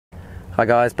Hi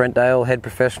guys, Brent Dale, Head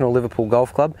Professional, Liverpool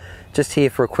Golf Club. Just here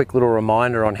for a quick little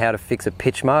reminder on how to fix a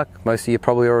pitch mark. Most of you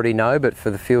probably already know, but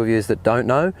for the few of you that don't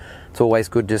know, it's always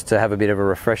good just to have a bit of a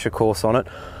refresher course on it.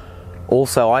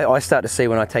 Also, I start to see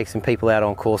when I take some people out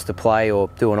on course to play or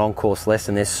do an on-course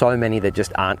lesson, there's so many that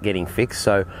just aren't getting fixed.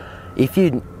 So if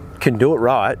you can do it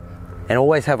right and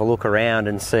always have a look around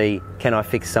and see, can I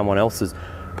fix someone else's?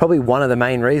 Probably one of the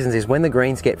main reasons is when the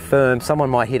greens get firm, someone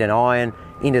might hit an iron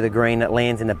into the green that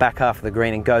lands in the back half of the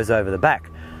green and goes over the back.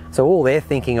 So all they're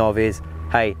thinking of is,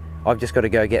 hey, I've just got to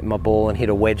go get my ball and hit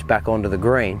a wedge back onto the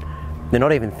green. They're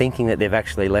not even thinking that they've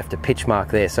actually left a pitch mark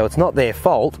there. So it's not their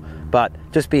fault, but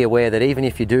just be aware that even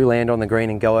if you do land on the green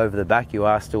and go over the back, you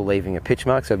are still leaving a pitch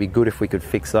mark. So it'd be good if we could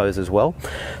fix those as well.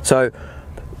 So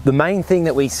the main thing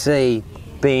that we see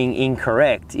being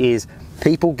incorrect is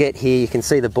people get here, you can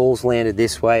see the ball's landed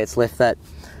this way, it's left that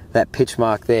pitch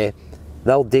mark there.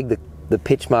 They'll dig the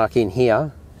pitch mark in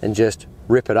here and just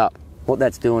rip it up. What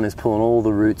that's doing is pulling all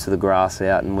the roots of the grass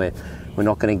out, and we're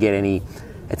not going to get any,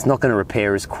 it's not going to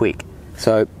repair as quick.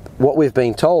 So what we've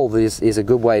been told is a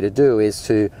good way to do is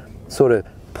to sort of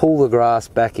pull the grass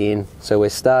back in. So we're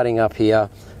starting up here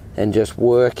and just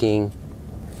working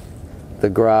the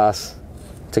grass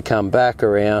to come back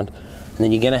around, and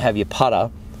then you're going to have your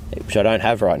putter, which I don't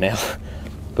have right now,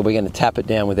 but we're going to tap it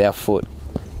down with our foot.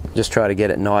 Just try to get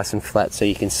it nice and flat so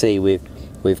you can see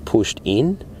we've pushed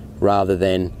in rather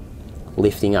than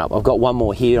lifting up. I've got one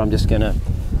more here I'm just going to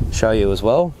show you as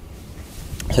well.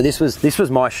 So this was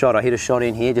my shot. I hit a shot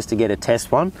in here just to get a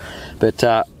test one, but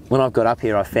when I've got up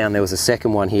here I found there was a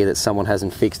second one here that someone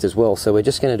hasn't fixed as well. So we're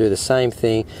just going to do the same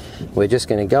thing. We're just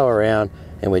going to go around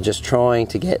and we're just trying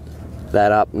to get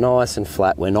that up nice and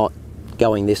flat. We're not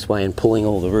going this way and pulling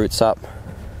all the roots up,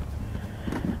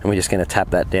 and we're just going to tap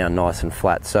that down nice and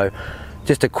flat. So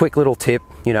just a quick little tip,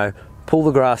 you know, pull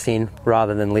the grass in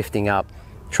rather than lifting up.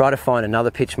 Try to find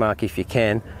another pitch mark if you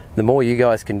can. The more you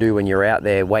guys can do when you're out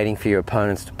there waiting for your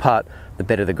opponents to putt, the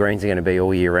better the greens are going to be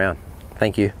all year round.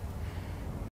 Thank you.